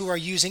patients who are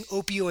using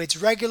opioids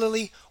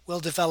regularly will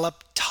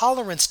develop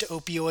tolerance to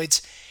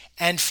opioids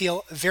and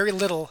feel very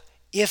little,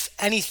 if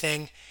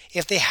anything,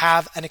 if they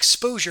have an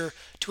exposure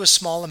to a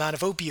small amount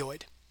of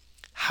opioid.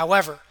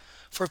 However,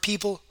 for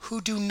people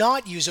who do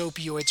not use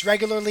opioids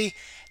regularly,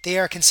 they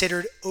are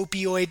considered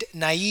opioid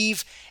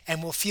naive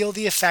and will feel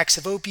the effects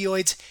of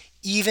opioids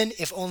even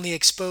if only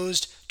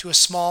exposed to a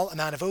small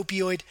amount of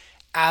opioid,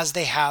 as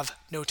they have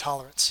no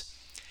tolerance.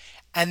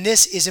 And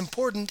this is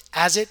important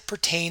as it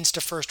pertains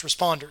to first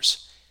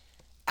responders,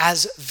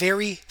 as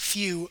very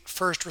few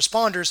first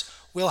responders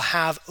will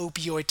have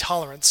opioid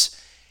tolerance,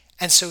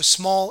 and so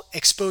small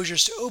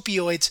exposures to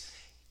opioids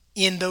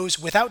in those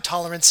without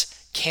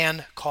tolerance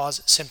can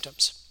cause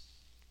symptoms.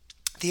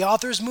 The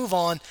authors move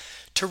on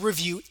to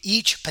review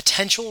each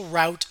potential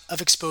route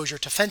of exposure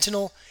to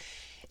fentanyl,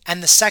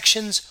 and the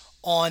sections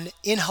on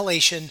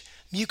inhalation,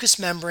 mucous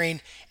membrane,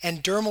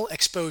 and dermal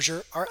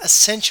exposure are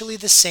essentially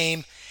the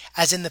same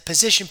as in the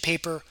position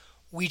paper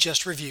we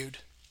just reviewed.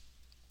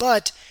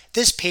 But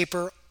this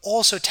paper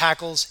also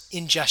tackles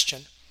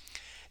ingestion.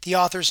 The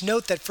authors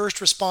note that first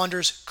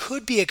responders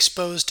could be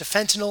exposed to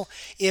fentanyl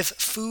if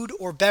food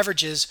or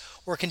beverages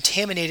were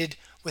contaminated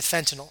with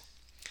fentanyl.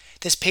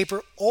 This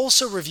paper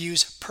also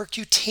reviews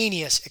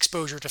percutaneous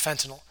exposure to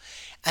fentanyl,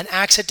 An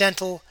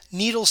accidental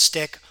needle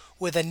stick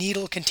with a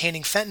needle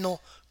containing fentanyl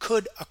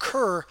could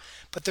occur,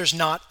 but there's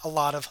not a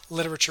lot of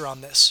literature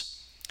on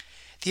this.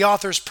 The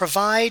authors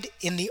provide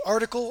in the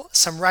article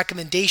some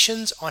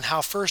recommendations on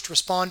how first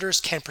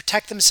responders can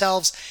protect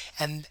themselves,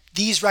 and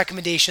these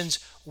recommendations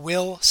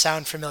will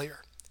sound familiar.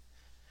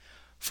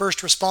 First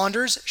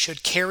responders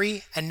should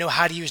carry and know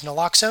how to use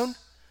naloxone.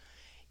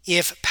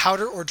 If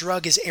powder or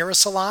drug is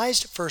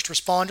aerosolized, first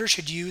responders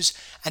should use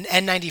an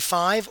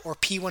N95 or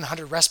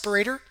P100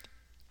 respirator.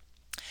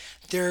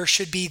 There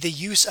should be the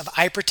use of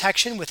eye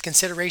protection with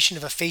consideration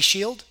of a face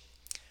shield.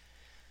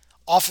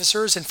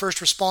 Officers and first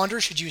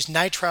responders should use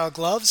nitrile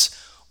gloves,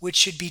 which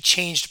should be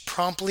changed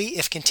promptly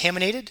if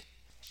contaminated.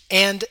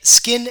 And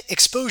skin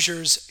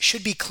exposures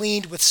should be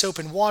cleaned with soap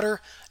and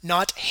water,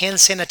 not hand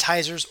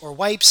sanitizers or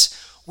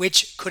wipes,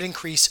 which could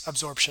increase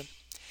absorption.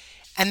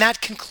 And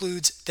that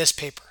concludes this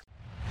paper.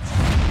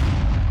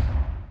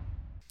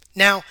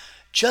 Now,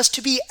 just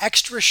to be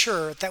extra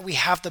sure that we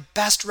have the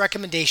best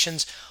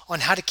recommendations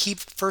on how to keep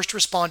first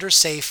responders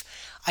safe,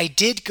 I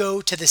did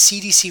go to the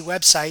CDC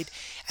website,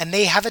 and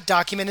they have a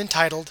document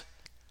entitled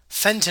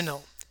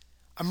Fentanyl,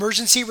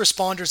 Emergency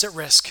Responders at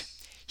Risk.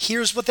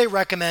 Here's what they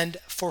recommend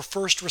for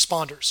first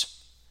responders: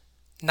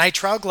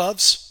 nitrile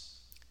gloves,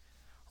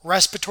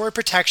 respiratory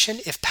protection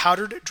if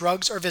powdered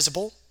drugs are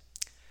visible,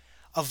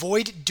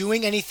 avoid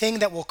doing anything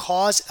that will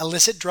cause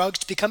illicit drugs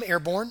to become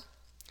airborne,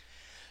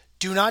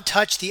 do not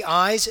touch the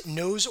eyes,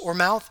 nose, or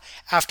mouth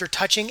after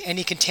touching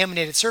any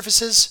contaminated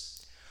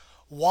surfaces,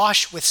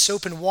 wash with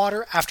soap and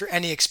water after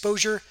any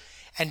exposure,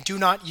 and do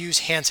not use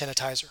hand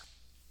sanitizer.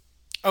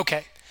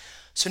 Okay,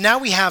 so now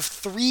we have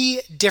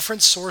 3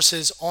 different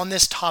sources on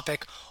this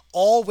topic,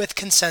 all with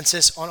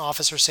consensus on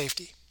officer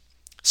safety.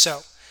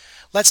 So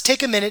let's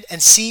take a minute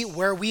and see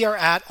where we are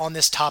at on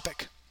this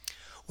topic.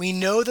 We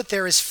know that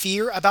there is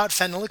fear about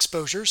fentanyl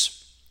exposures.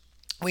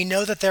 We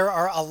know that there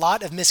are a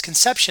lot of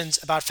misconceptions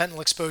about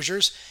fentanyl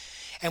exposures,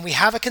 and we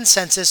have a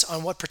consensus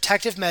on what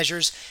protective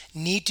measures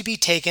need to be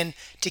taken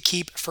to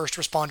keep first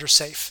responders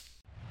safe.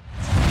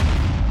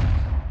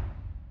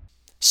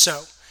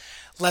 So,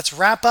 let's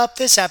wrap up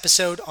this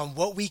episode on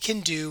what we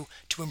can do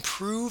to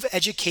improve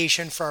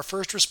education for our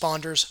first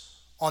responders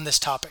on this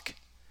topic.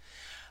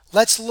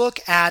 Let's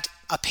look at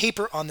a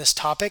paper on this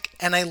topic,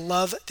 and I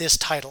love this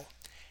title: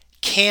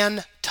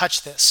 Can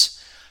Touch This?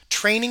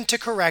 Training to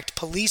Correct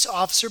Police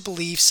Officer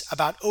Beliefs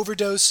About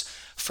Overdose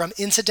from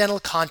Incidental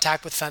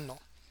Contact with Fentanyl.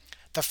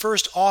 The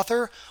first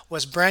author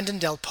was Brandon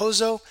Del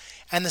Pozo,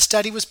 and the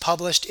study was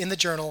published in the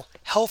journal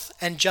Health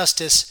and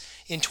Justice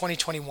in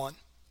 2021.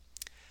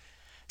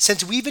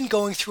 Since we've been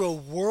going through a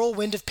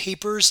whirlwind of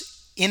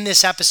papers in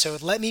this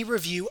episode, let me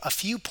review a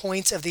few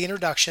points of the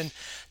introduction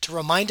to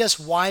remind us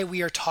why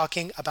we are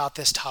talking about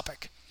this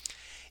topic.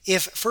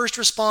 If first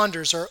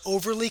responders are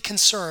overly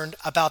concerned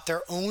about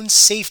their own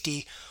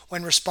safety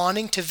when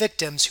responding to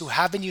victims who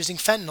have been using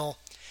fentanyl,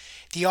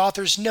 the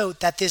authors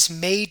note that this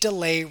may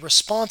delay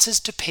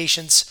responses to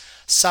patients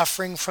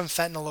suffering from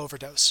fentanyl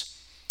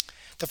overdose.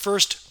 The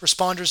first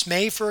responders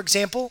may, for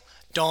example,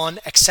 don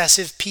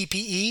excessive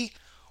PPE,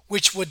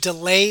 which would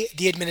delay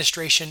the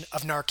administration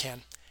of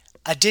Narcan.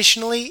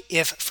 Additionally,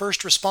 if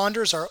first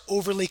responders are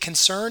overly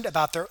concerned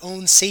about their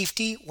own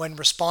safety when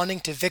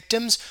responding to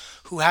victims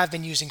who have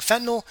been using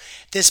fentanyl,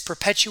 this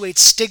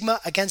perpetuates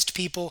stigma against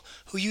people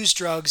who use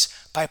drugs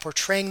by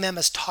portraying them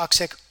as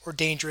toxic or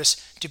dangerous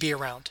to be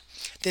around.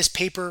 This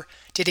paper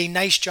did a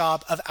nice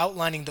job of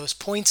outlining those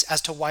points as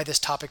to why this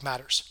topic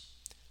matters.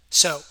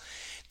 So,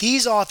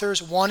 these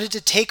authors wanted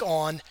to take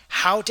on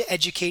how to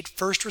educate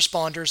first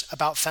responders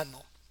about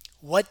fentanyl.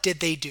 What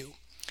did they do?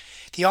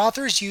 The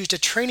authors used a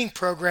training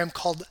program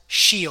called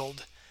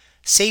SHIELD,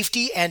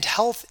 Safety and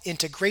Health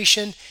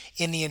Integration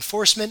in the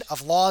Enforcement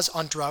of Laws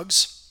on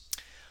Drugs,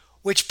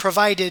 which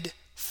provided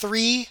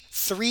 3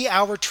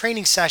 3-hour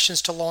training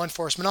sessions to law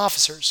enforcement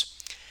officers.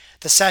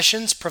 The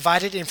sessions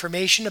provided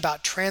information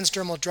about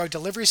transdermal drug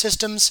delivery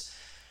systems,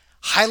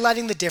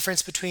 highlighting the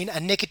difference between a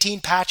nicotine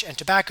patch and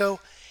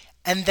tobacco,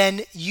 and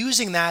then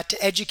using that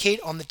to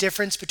educate on the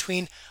difference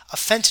between a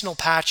fentanyl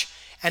patch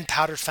and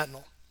powdered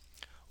fentanyl.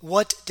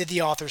 What did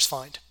the authors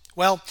find?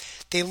 Well,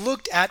 they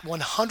looked at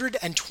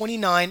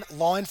 129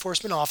 law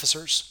enforcement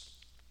officers.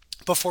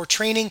 Before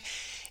training,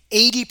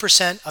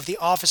 80% of the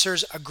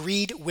officers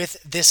agreed with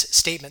this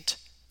statement.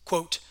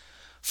 Quote,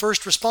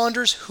 "First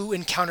responders who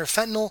encounter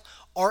fentanyl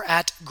are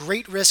at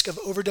great risk of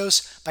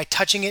overdose by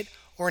touching it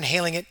or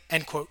inhaling it,"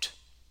 end quote.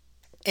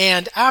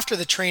 And after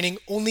the training,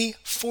 only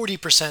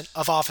 40%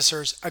 of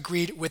officers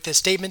agreed with this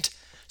statement,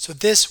 so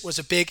this was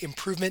a big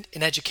improvement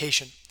in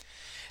education.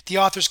 The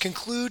authors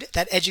conclude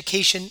that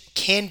education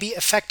can be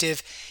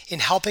effective in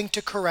helping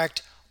to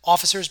correct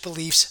officers'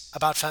 beliefs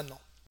about fentanyl.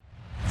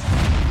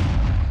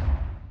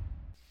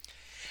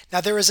 Now,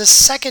 there is a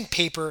second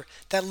paper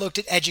that looked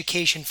at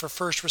education for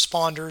first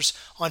responders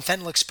on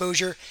fentanyl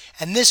exposure,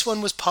 and this one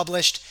was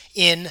published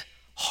in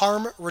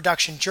Harm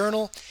Reduction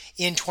Journal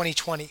in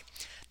 2020.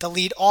 The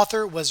lead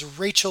author was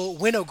Rachel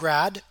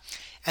Winograd,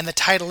 and the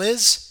title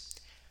is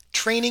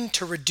Training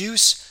to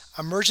Reduce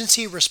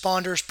emergency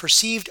responders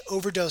perceived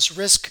overdose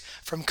risk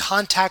from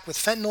contact with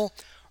fentanyl,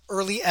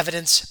 early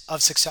evidence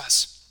of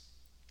success.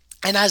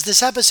 And as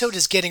this episode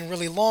is getting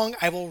really long,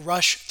 I will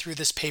rush through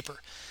this paper.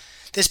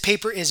 This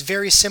paper is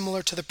very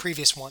similar to the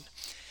previous one.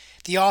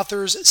 The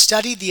authors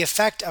studied the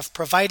effect of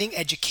providing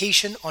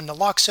education on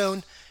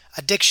naloxone,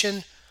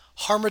 addiction,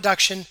 harm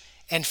reduction,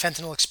 and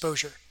fentanyl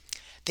exposure.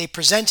 They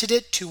presented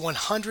it to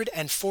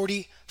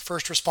 140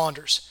 first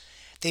responders.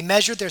 They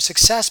measured their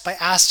success by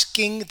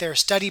asking their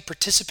study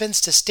participants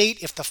to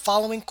state if the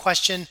following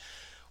question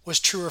was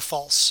true or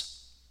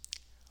false.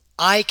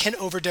 I can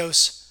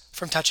overdose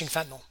from touching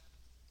fentanyl.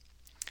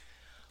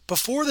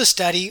 Before the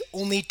study,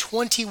 only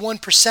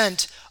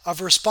 21%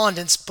 of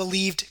respondents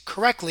believed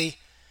correctly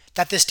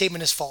that this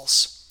statement is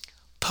false.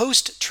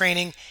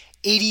 Post-training,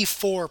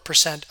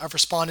 84% of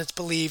respondents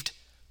believed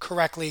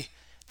correctly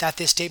that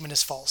this statement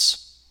is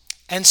false.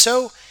 And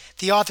so,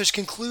 the authors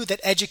conclude that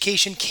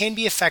education can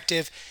be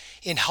effective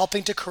in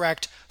helping to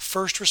correct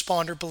first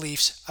responder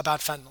beliefs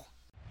about fentanyl.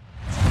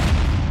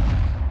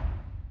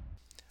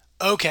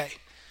 Okay,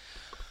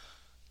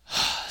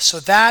 so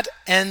that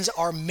ends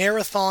our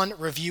marathon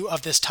review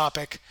of this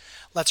topic.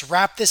 Let's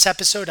wrap this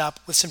episode up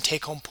with some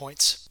take-home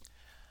points.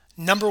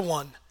 Number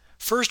 1,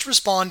 first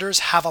responders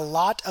have a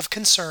lot of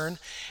concern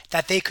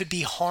that they could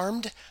be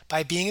harmed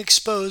by being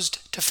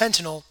exposed to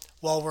fentanyl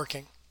while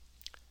working.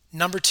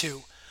 Number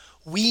 2,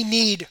 we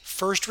need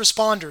first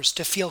responders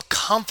to feel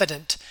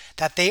confident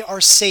that they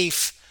are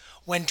safe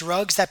when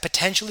drugs that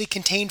potentially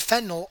contain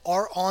fentanyl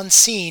are on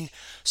scene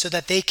so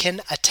that they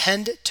can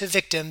attend to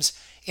victims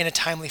in a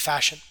timely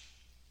fashion.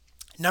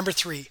 Number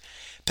 3,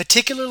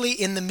 particularly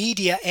in the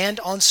media and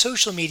on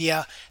social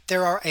media,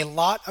 there are a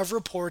lot of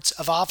reports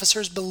of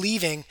officers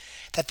believing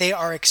that they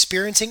are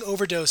experiencing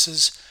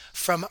overdoses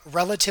from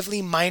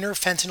relatively minor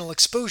fentanyl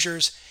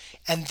exposures,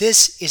 and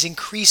this is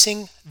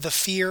increasing the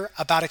fear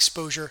about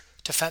exposure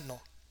to fentanyl.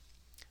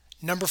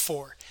 Number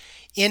 4,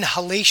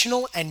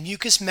 inhalational and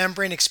mucous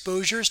membrane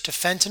exposures to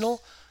fentanyl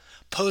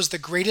pose the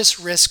greatest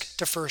risk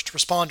to first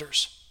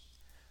responders.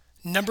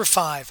 Number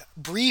 5,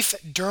 brief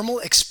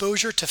dermal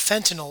exposure to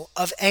fentanyl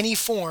of any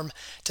form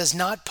does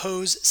not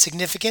pose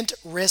significant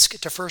risk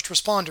to first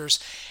responders,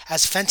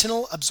 as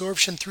fentanyl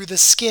absorption through the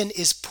skin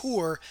is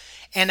poor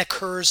and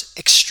occurs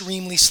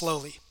extremely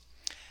slowly.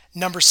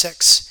 Number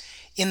 6,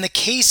 in the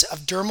case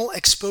of dermal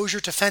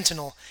exposure to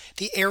fentanyl,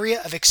 the area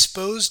of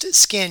exposed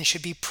skin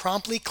should be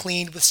promptly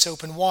cleaned with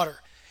soap and water.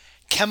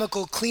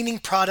 Chemical cleaning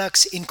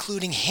products,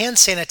 including hand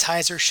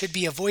sanitizer, should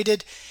be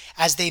avoided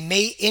as they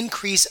may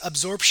increase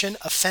absorption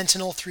of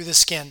fentanyl through the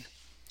skin.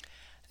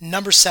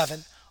 Number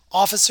 7,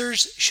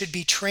 officers should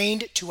be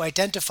trained to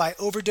identify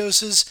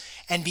overdoses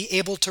and be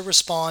able to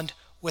respond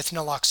with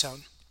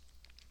naloxone.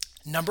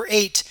 Number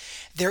 8,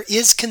 there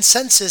is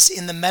consensus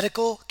in the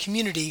medical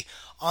community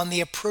on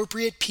the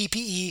appropriate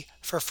PPE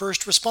for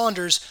first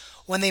responders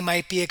when they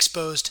might be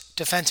exposed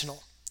to fentanyl.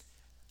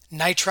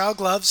 Nitrile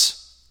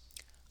gloves,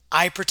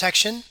 eye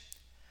protection,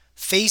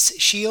 face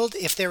shield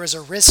if there is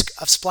a risk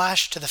of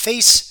splash to the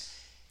face,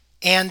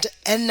 and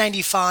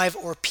N95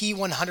 or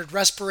P100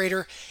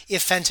 respirator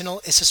if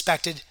fentanyl is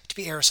suspected to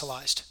be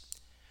aerosolized.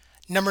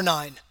 Number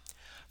 9,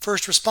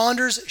 first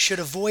responders should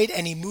avoid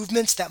any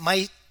movements that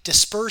might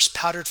disperse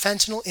powdered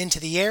fentanyl into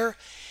the air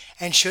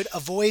and should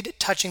avoid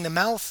touching the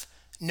mouth,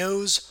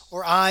 nose,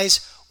 or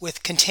eyes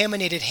with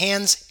contaminated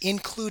hands,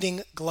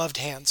 including gloved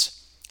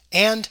hands.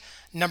 And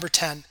number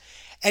 10,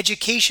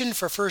 education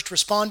for first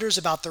responders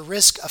about the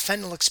risk of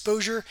fentanyl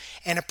exposure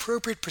and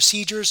appropriate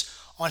procedures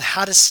on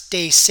how to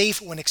stay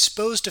safe when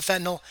exposed to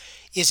fentanyl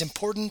is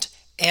important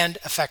and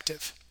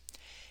effective.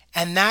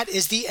 And that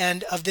is the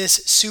end of this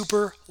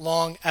super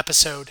long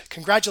episode.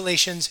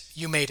 Congratulations,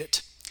 you made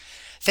it.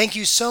 Thank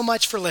you so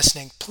much for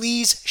listening.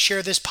 Please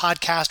share this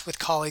podcast with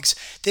colleagues.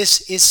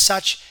 This is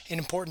such an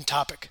important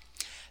topic.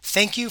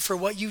 Thank you for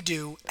what you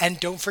do, and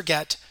don't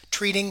forget,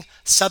 treating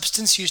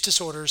substance use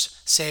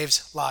disorders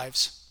saves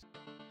lives.